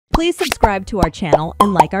Please subscribe to our channel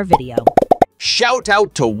and like our video. Shout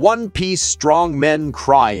out to One Piece strong men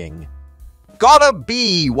crying. Gotta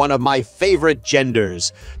be one of my favorite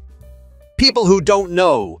genders. People who don't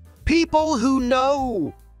know. People who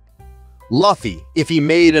know. Luffy, if he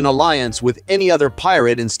made an alliance with any other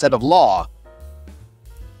pirate instead of Law.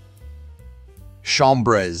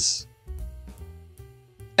 Chambres.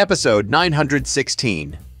 Episode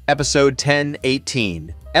 916. Episode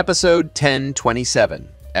 1018. Episode 1027.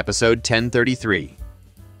 Episode 1033.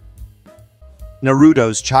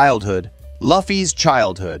 Naruto's childhood. Luffy's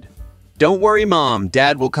childhood. Don't worry, Mom.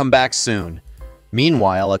 Dad will come back soon.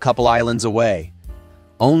 Meanwhile, a couple islands away.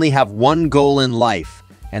 Only have one goal in life,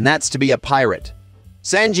 and that's to be a pirate.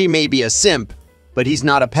 Sanji may be a simp, but he's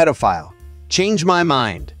not a pedophile. Change my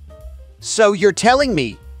mind. So you're telling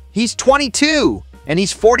me he's 22 and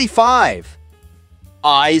he's 45?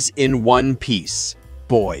 Eyes in One Piece.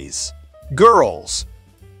 Boys. Girls.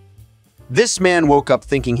 This man woke up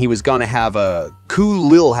thinking he was gonna have a cool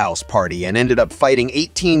Lil House party and ended up fighting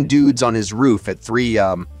 18 dudes on his roof at 3,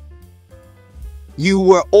 You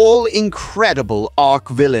were all incredible arc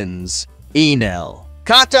villains. Enel.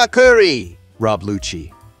 Katakuri. Rob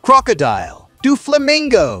Lucci. Crocodile.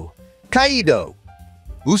 Doflamingo. Kaido.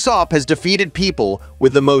 Usopp has defeated people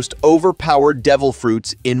with the most overpowered devil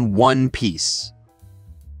fruits in One Piece.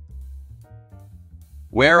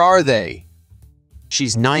 Where are they?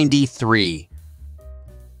 She's 93.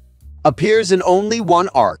 Appears in only one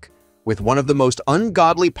arc, with one of the most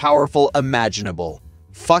ungodly powerful imaginable.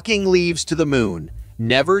 Fucking leaves to the moon,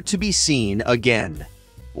 never to be seen again.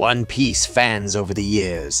 One Piece fans over the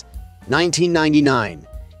years. 1999.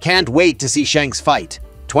 Can't wait to see Shanks fight.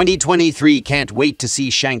 2023. Can't wait to see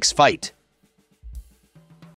Shanks fight.